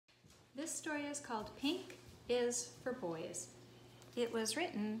This story is called Pink is for Boys. It was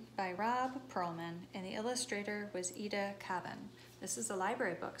written by Robb Pearlman and the illustrator was Ida Cavan. This is a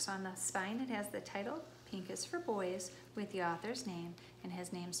library book, so on the spine it has the title, Pink is for Boys, with the author's name, and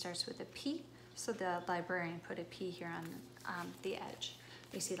his name starts with a P, so the librarian put a P here on the edge.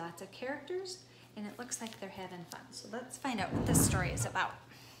 We see lots of characters, and it looks like they're having fun. So let's find out what this story is about.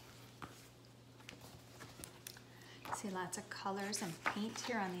 See lots of colors and paint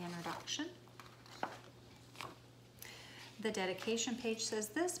here on the introduction. The dedication page says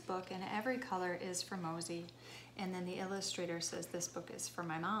this book in every color is for Mosey. And then the illustrator says this book is for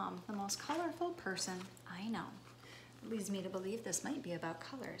my mom, the most colorful person I know. It leads me to believe this might be about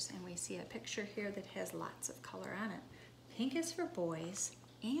colors. And we see a picture here that has lots of color on it. Pink is for boys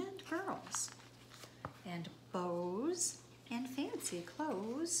and girls. And bows and fancy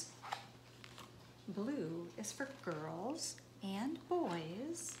clothes. Blue is for girls and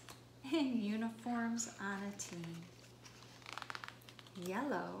boys, and uniforms on a team.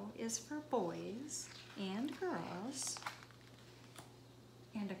 Yellow is for boys and girls,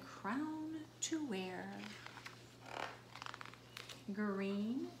 and a crown to wear.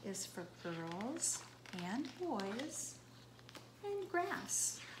 Green is for girls and boys, and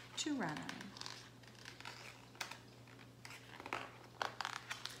grass to run on.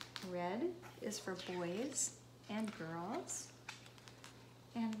 Red is for boys and girls,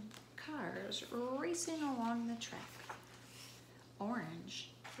 and cars racing along the track.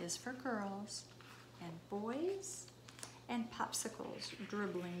 Orange is for girls and boys, and popsicles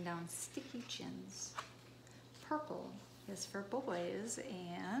dribbling down sticky chins. Purple is for boys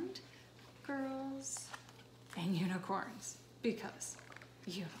and girls, and unicorns, because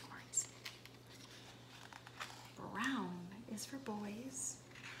unicorns. Brown is for boys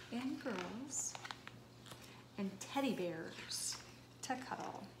and girls, and teddy bears to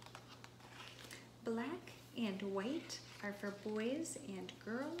cuddle. Black and white are for boys and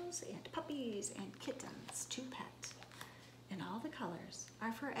girls, and puppies and kittens to pet. And all the colors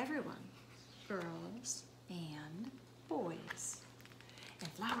are for everyone, girls and boys. And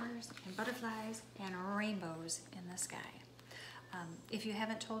flowers and butterflies and rainbows in the sky. If you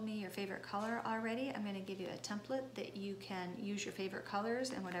haven't told me your favorite color already, I'm going to give you a template that you can use your favorite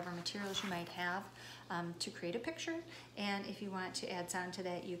colors and whatever materials you might have to create a picture. And if you want to add sound to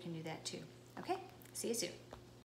that, you can do that too. Okay, see you soon.